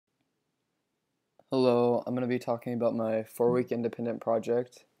I'm going to be talking about my 4-week independent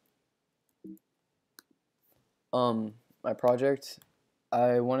project. My project,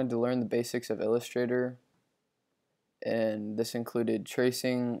 I wanted to learn the basics of Illustrator, and this included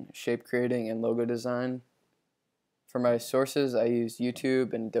tracing, shape creating, and logo design. For my sources, I used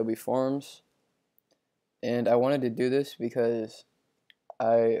YouTube and Adobe Forms, and I wanted to do this because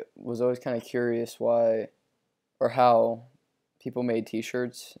I was always kind of curious why or how people made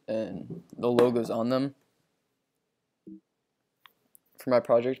t-shirts and the logos on them. For my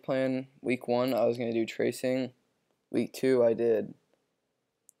project plan, week 1 I was going to do tracing. Week 2 I did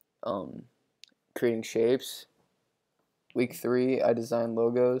creating shapes. Week 3 I designed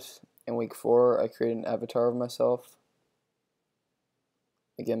logos, and week 4 I created an avatar of myself.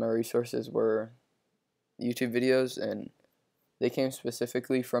 Again, my resources were YouTube videos, and they came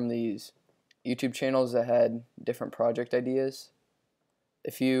specifically from these YouTube channels that had different project ideas.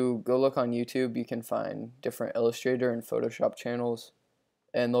 If you go look on YouTube, you can find different Illustrator and Photoshop channels,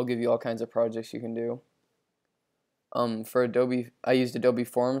 and they'll give you all kinds of projects you can do. For Adobe, I used Adobe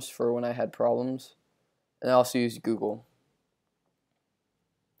Forms for when I had problems, and I also used Google.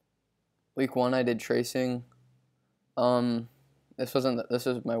 Week 1 I did tracing. This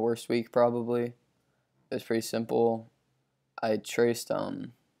was my worst week probably. It was pretty simple. I traced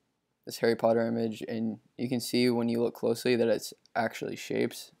this Harry Potter image, and you can see when you look closely that it's actually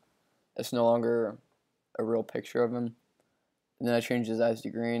shapes. It's no longer a real picture of him. And then I changed his eyes to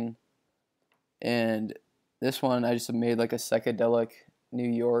green. And this one I just made like a psychedelic New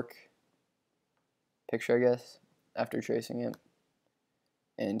York picture, I guess, after tracing it.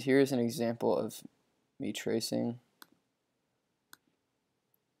 And here's an example of me tracing.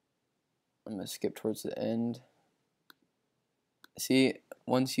 I'm going to skip towards the end. See,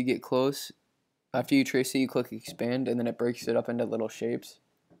 once you get close, after you trace it, you click expand, and then it breaks it up into little shapes.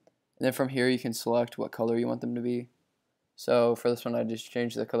 And then from here you can select what color you want them to be. So for this one I just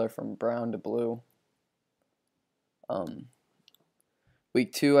changed the color from brown to blue.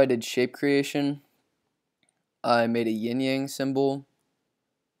 Week 2 I did shape creation. I made a yin yang symbol,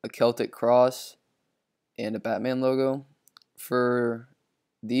 a Celtic cross, and a Batman logo. For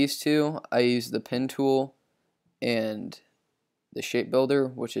these two I used the pen tool and the shape builder,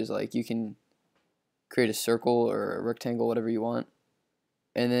 which is like you can create a circle or a rectangle, whatever you want.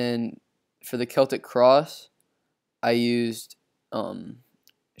 And then for the Celtic cross I used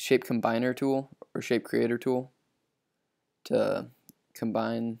shape combiner tool or shape creator tool to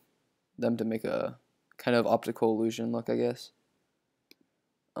combine them to make a kind of optical illusion look, I guess.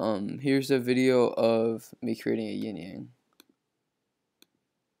 Here's a video of me creating a yin yang.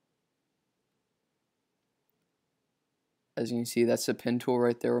 As you can see, that's the pen tool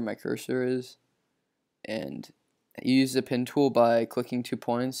right there where my cursor is. And you use the pen tool by clicking 2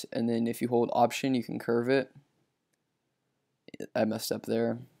 points, and then if you hold option you can curve it. I messed up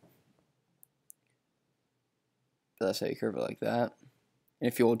there. But that's how you curve it, like that.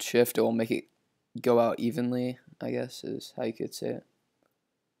 And if you hold shift, it will make it go out evenly, I guess is how you could say it.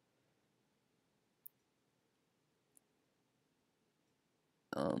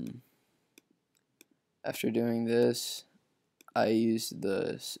 After doing this, I used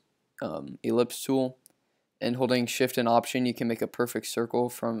the ellipse tool, and holding shift and option you can make a perfect circle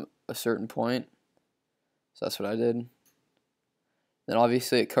from a certain point. So that's what I did. Then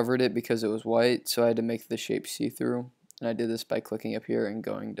obviously it covered it because it was white, so I had to make the shape see-through, and I did this by clicking up here and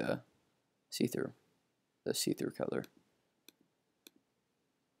going to see-through, the see-through color.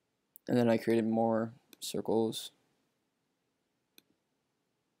 And then I created more circles.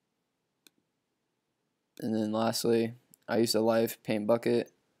 And then lastly, I used a live paint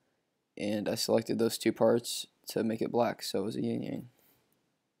bucket, and I selected those 2 parts to make it black, so it was a yin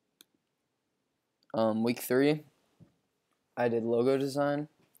yang. Week 3, I did logo design.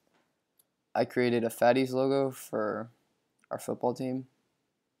 I created a Fatties logo for our football team,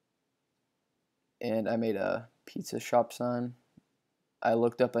 and I made a pizza shop sign. I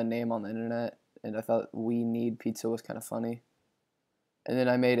looked up a name on the internet, and I thought "We Need Pizza" was kind of funny. And then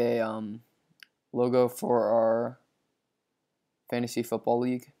I made a logo for our fantasy football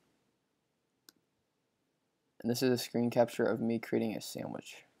league. And this is a screen capture of me creating a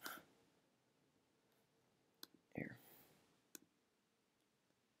sandwich. Here.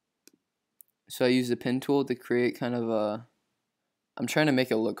 So I used the pen tool to create kind of a, I'm trying to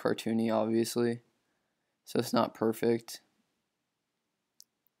make it look cartoony, obviously. So it's not perfect.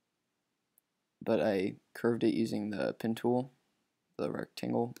 But I curved it using the pen tool, the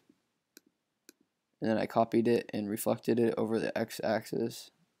rectangle. And then I copied it and reflected it over the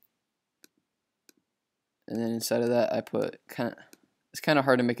x-axis. And then inside of that I put it's kind of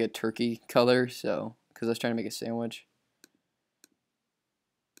hard to make a turkey color, so because I was trying to make a sandwich.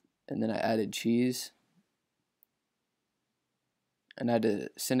 And then I added cheese. And I had to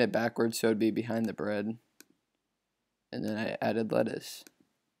send it backwards so it would be behind the bread. And then I added lettuce.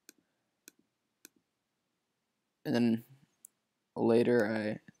 And then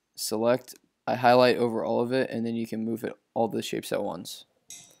later I highlight over all of it, and then you can move it all the shapes at once.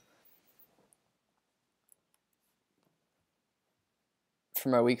 For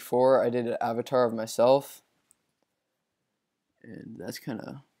my week 4, I did an avatar of myself. And that's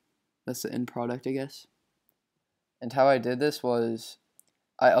the end product, I guess. And how I did this was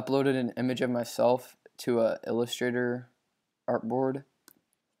I uploaded an image of myself to a Illustrator artboard,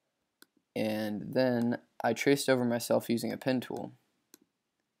 and then I traced over myself using a pen tool.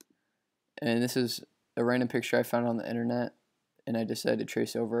 And this is a random picture I found on the internet, and I decided to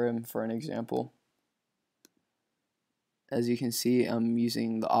trace over him for an example. As you can see, I'm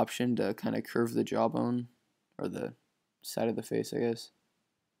using the option to kind of curve the jawbone, or the side of the face, I guess.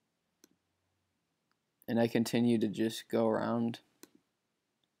 And I continue to just go around.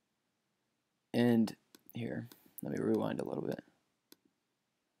 And here, let me rewind a little bit.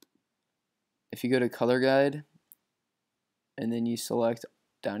 If you go to color guide, and then you select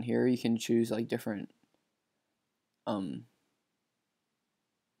down here, you can choose like different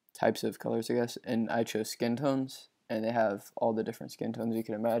types of colors, I guess. And I chose skin tones, and they have all the different skin tones you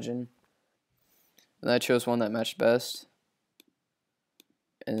can imagine. And I chose one that matched best.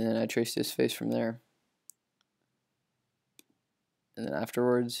 And then I traced his face from there. And then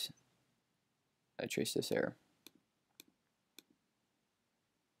afterwards, I traced his hair.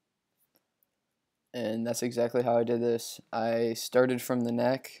 And that's exactly how I did this. I started from the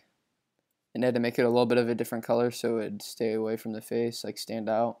neck and had to make it a little bit of a different color so it would stay away from the face, like stand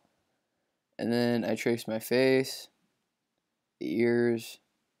out. And then I traced my face, the ears,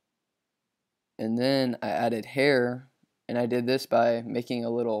 and then I added hair, and I did this by making a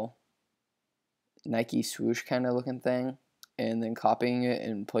little Nike swoosh kind of looking thing and then copying it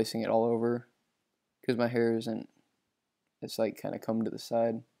and placing it all over, because my hair isn't, it's like kind of come to the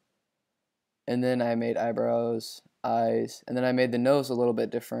side. And then I made eyebrows, eyes, and then I made the nose a little bit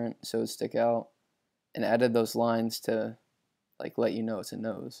different so it would stick out, and added those lines to like let you know it's a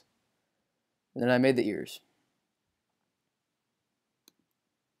nose. And then I made the ears.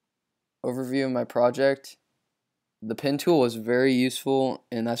 Overview of my project. The pen tool was very useful,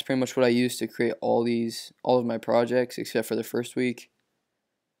 and that's pretty much what I used to create all of my projects except for the first week.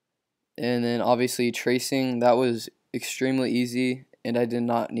 And then obviously tracing, that was extremely easy, and I did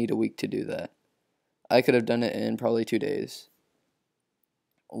not need a week to do that. I could have done it in probably 2 days.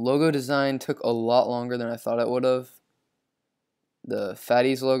 Logo design took a lot longer than I thought it would have. The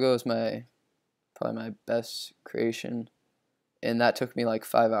Fatties logo is probably my best creation, and that took me like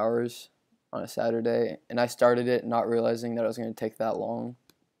 5 hours on a Saturday, and I started it not realizing that it was going to take that long.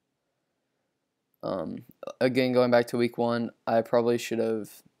 Again, going back to week 1, I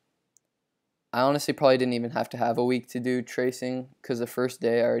honestly probably didn't even have to have a week to do tracing, because the first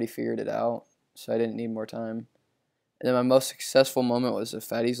day I already figured it out, so I didn't need more time. And then my most successful moment was the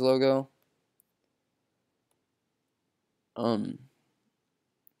Fatties logo.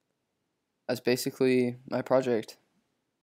 That's basically my project.